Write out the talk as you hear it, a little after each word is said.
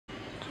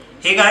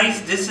Hey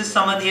guys, this is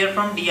Samad here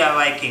from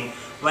DIY King.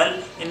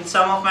 Well, in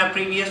some of my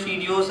previous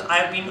videos,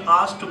 I've been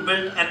asked to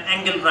build an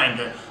angle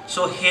grinder.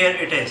 So here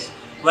it is.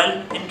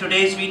 Well, in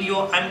today's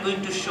video, I'm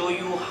going to show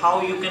you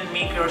how you can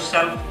make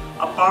yourself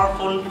a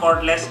powerful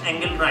cordless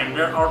angle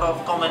grinder out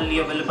of commonly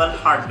available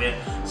hardware,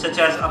 such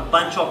as a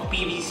bunch of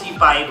PVC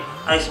pipe,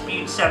 a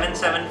speed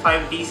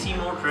 775 DC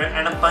motor,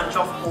 and a bunch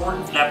of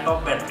old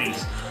laptop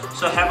batteries.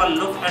 So have a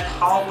look at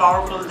how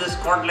powerful this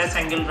cordless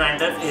angle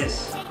grinder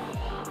is.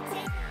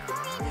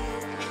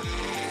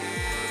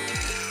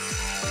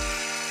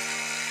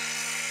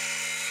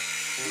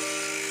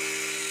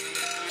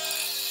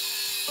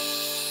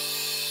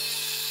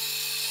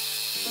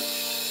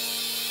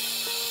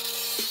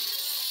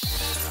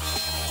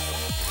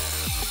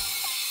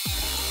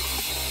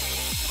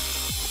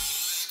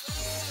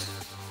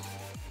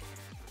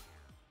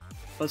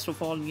 First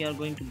of all, we are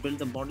going to build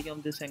the body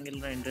of this angle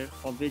grinder,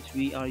 for which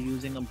we are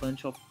using a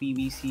bunch of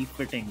PVC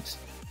fittings,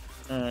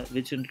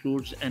 which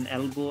includes an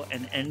elbow,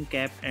 an end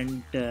cap,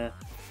 and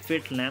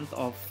fit length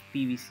of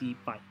PVC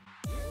pipe.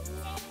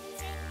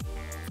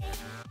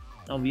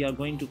 Now we are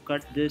going to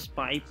cut this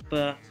pipe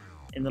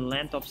in the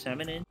length of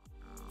 7 inch.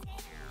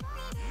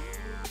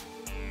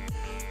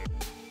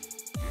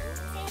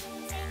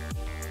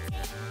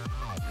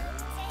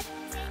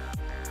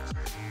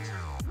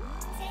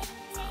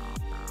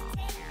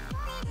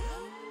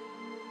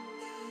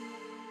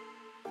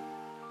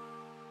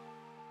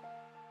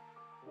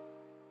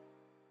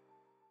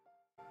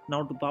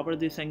 Now to power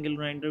this angle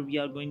grinder, we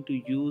are going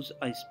to use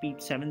a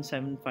speed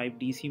 775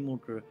 DC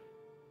motor.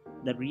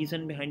 The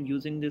reason behind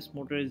using this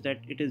motor is that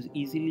it is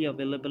easily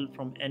available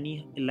from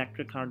any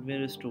electric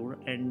hardware store,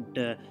 and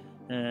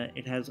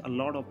it has a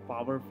lot of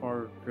power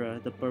for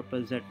the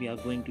purpose that we are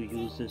going to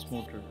use this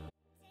motor.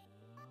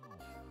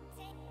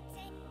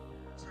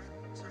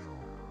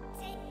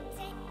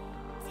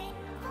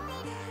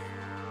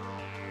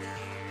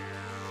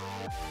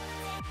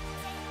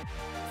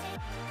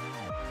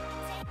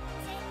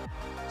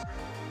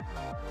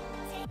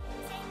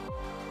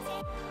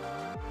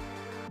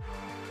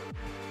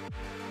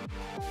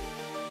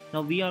 Now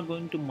we are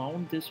going to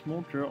mount this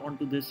motor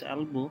onto this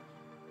elbow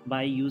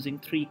by using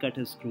 3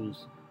 cutter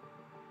screws,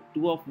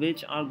 2 of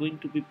which are going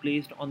to be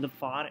placed on the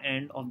far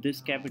end of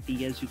this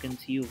cavity, as you can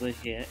see over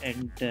here,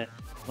 and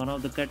one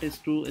of the cutter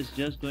screw is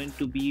just going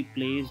to be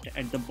placed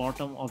at the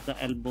bottom of the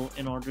elbow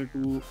in order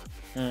to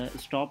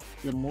stop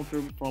the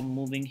motor from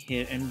moving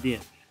here and there.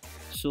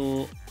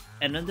 So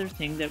another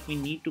thing that we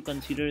need to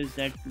consider is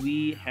that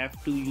we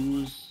have to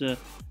use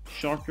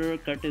shorter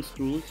cutter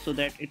screws so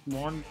that it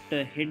won't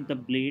hit the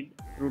blade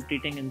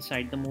rotating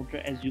inside the motor.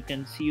 As you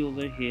can see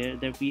over here,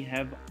 that we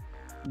have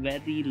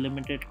very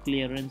limited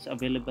clearance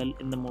available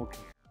in the motor.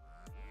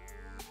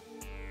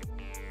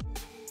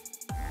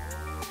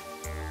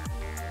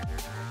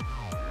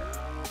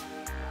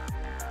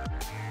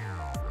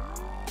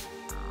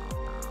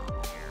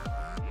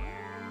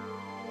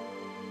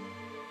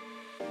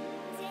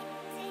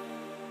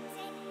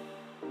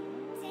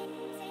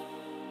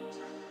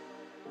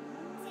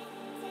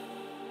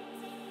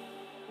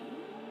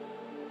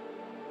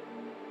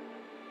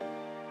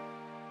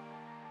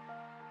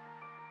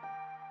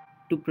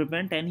 To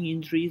prevent any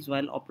injuries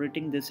while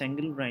operating this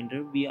angle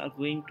grinder, we are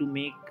going to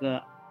make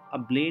a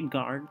blade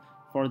guard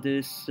for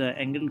this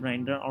angle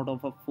grinder out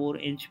of a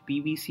 4-inch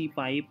PVC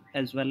pipe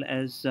as well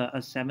as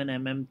a 7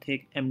 mm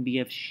thick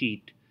MDF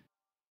sheet.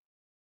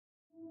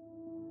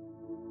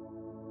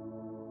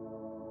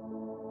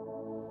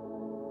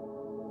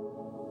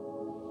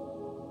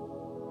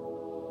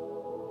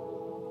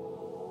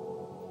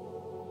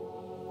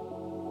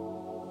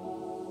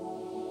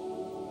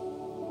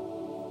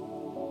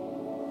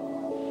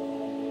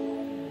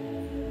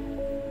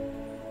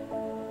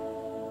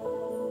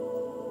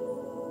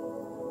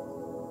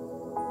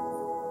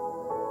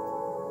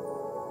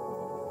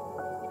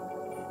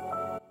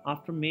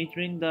 After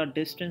measuring the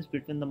distance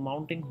between the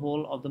mounting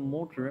hole of the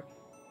motor,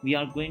 we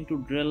are going to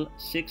drill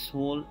 6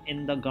 holes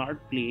in the guard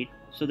plate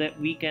so that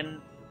we can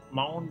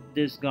mount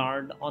this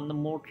guard on the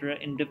motor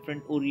in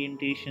different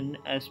orientation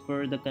as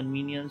per the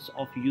convenience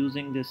of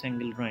using this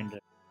angle grinder.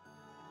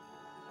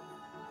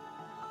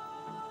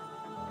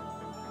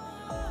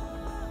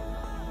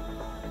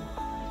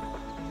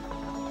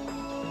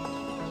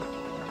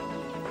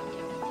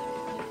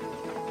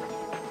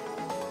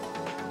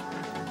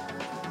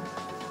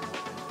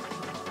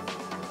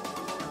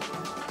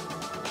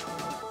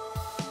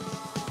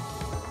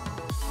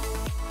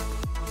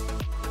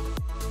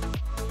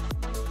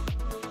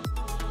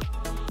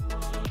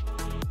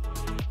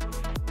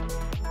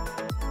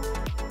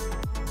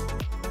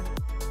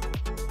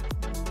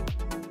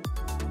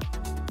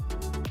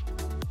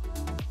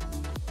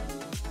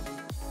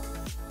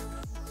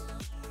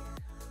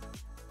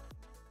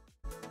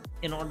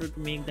 In order to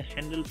make the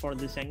handle for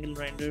this angle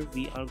grinder,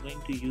 we are going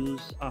to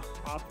use a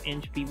 1/2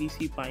 inch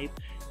PVC pipe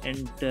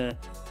and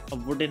a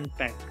wooden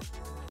peg.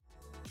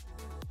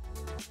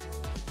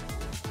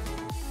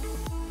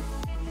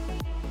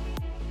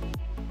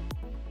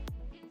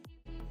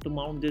 To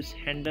mount this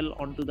handle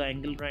onto the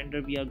angle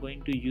grinder, we are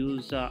going to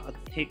use a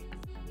thick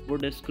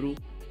wood screw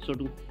so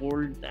to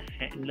hold the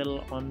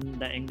handle on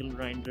the angle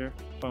grinder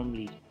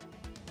firmly.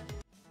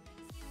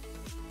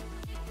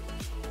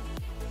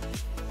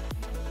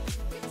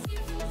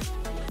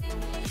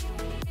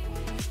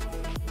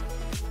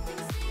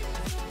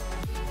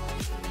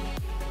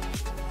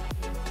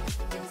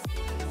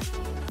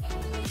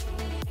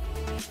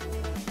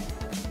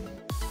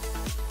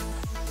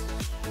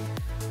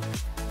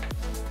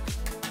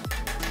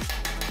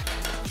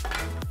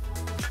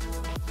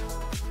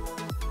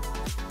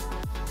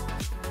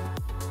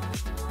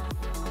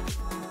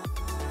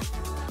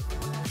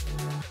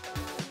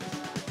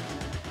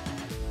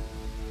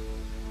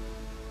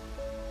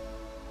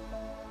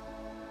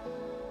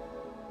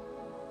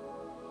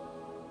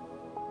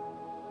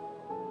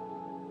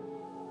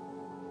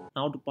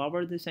 Now to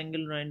power this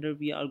angle grinder,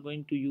 we are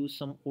going to use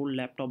some old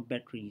laptop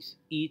batteries.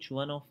 Each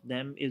one of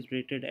them is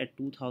rated at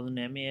 2000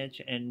 mAh,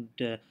 and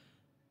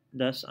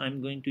thus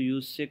I'm going to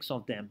use 6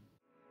 of them.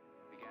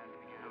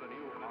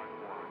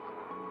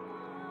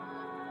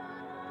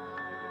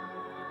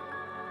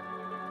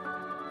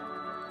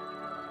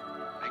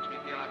 Makes me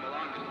feel I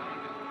belong to something.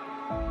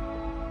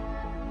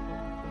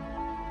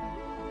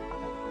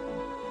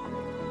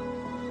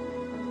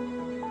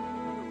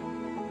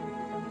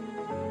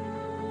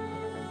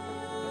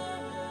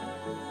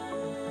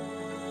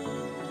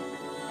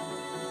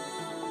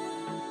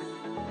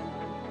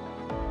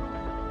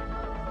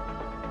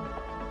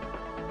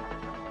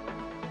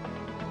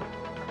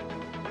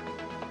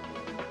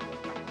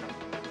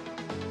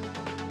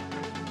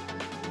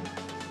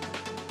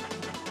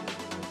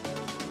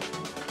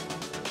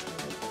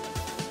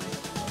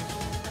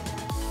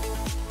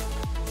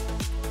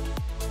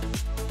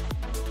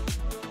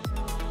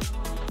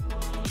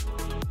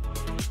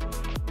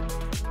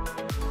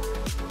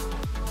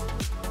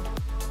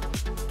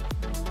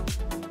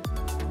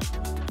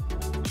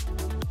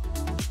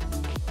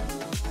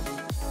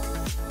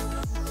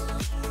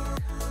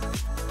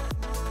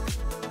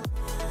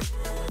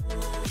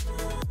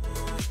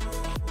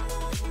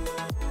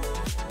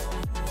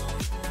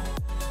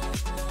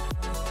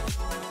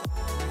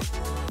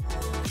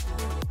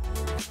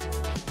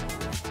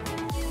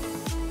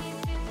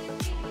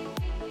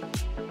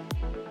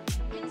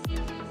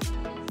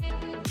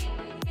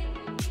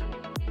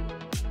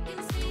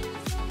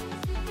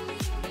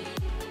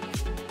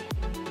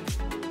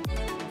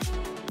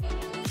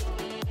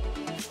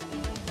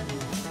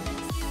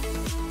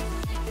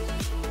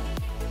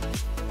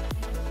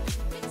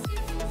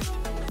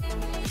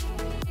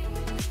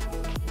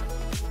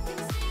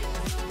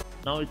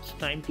 Now it's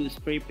time to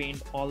spray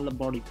paint all the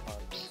body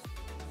parts.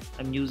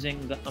 I'm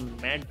using a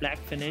matte black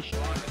finish.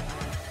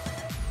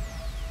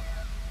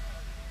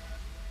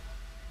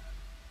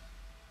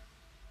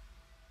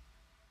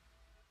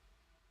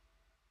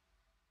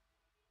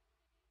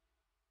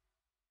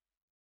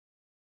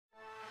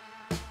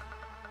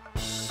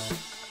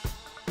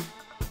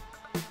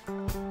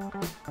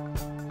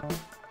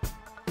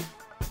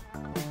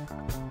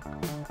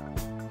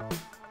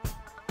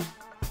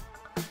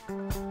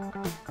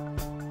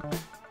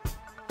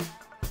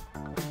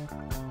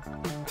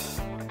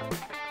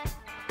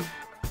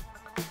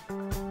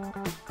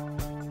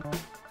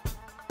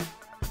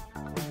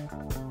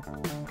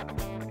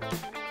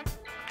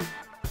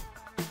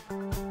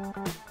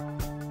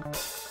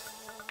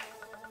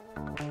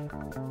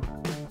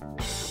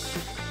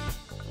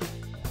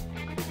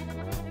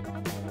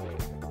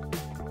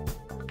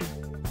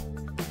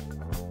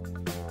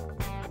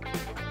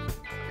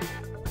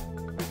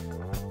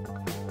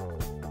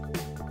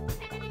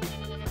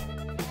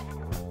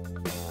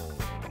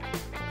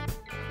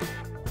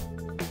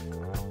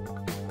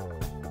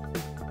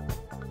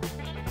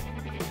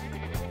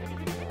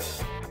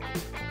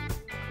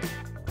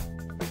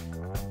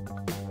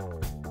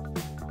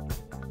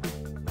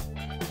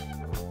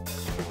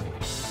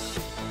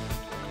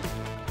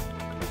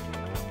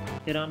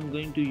 Here I'm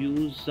going to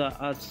use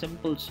a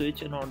simple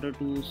switch in order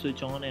to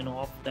switch on and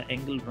off the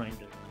angle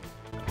grinder.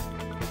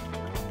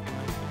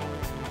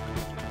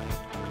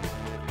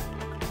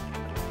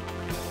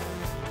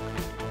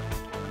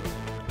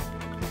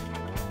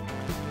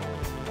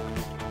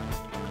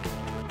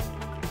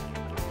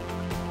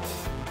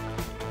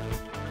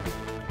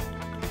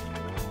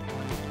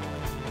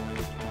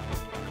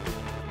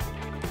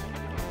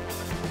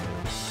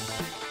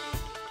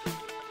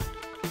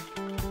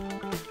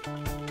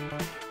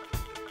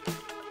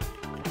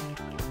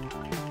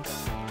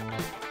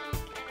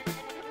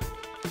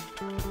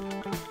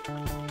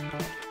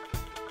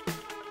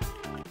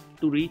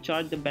 To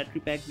recharge the battery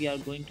pack, we are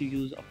going to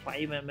use a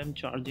 5mm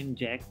charging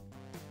jack,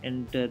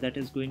 and that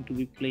is going to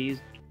be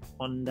placed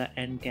on the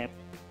end cap.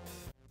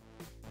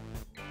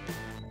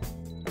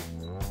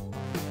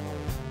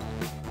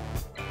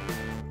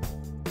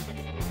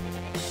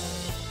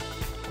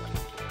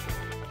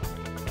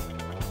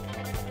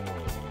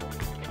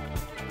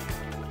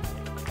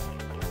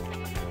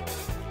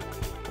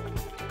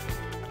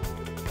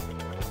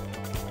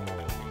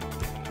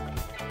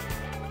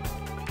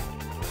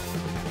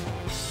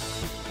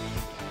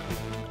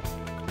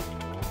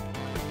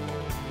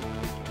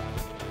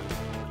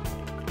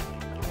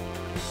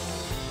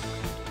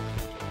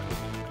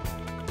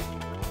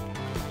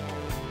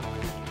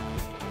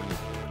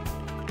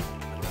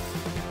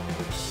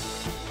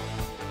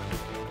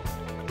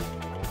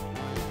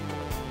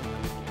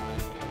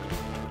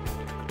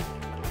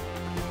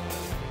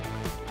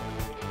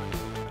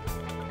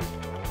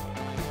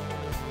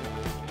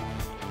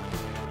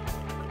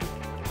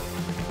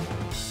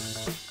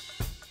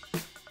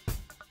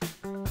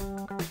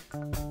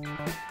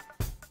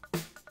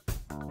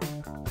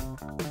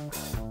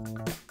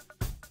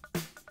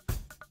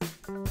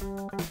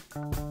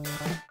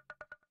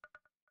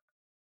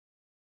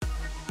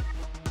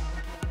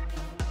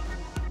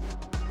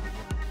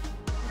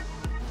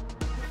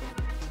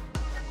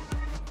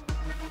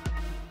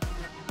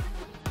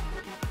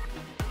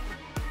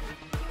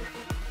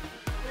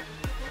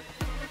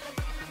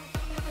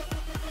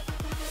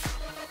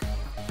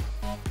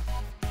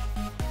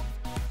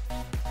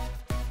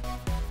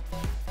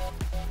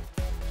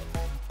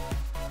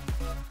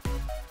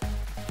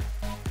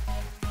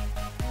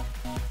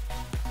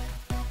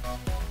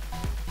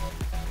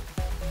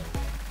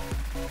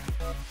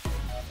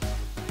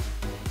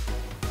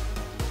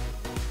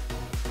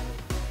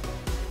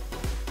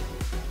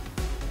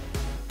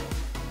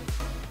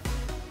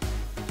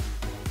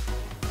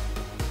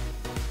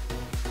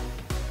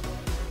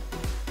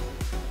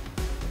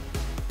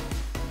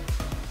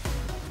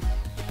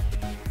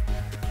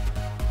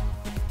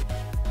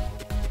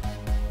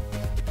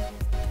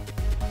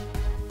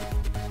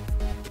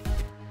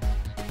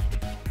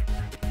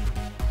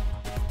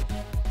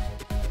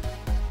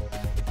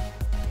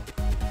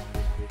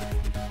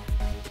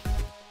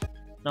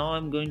 Now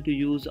I'm going to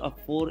use a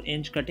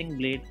 4-inch cutting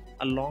blade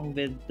along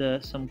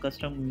with some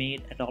custom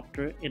made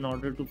adapter in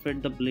order to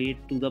fit the blade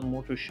to the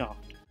motor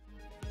shaft.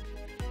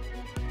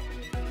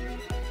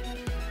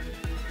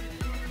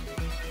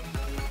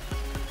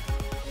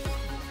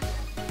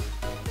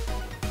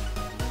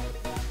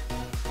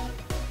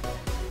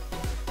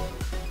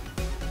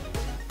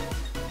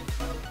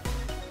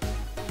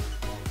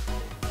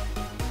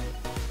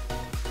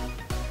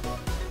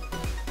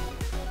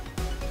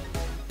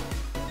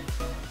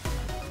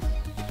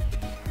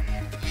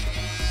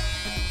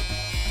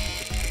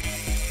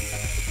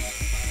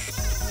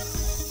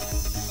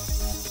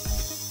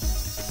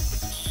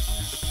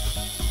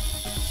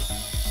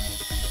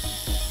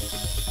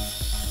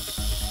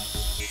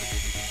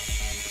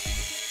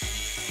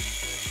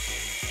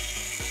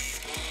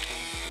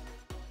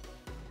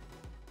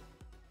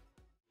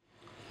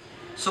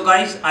 So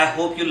guys, I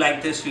hope you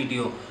like this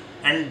video,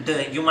 and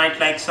you might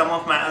like some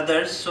of my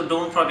others, so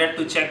don't forget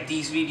to check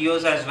these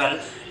videos as well.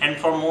 And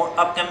for more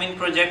upcoming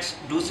projects,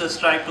 do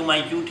subscribe to my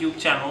YouTube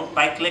channel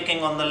by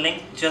clicking on the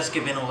link just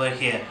given over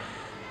here.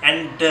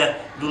 And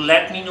do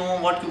let me know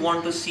what you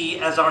want to see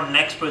as our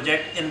next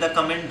project in the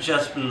comment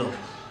just below.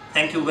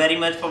 Thank you very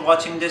much for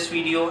watching this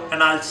video,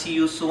 and I'll see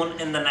you soon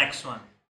in the next one.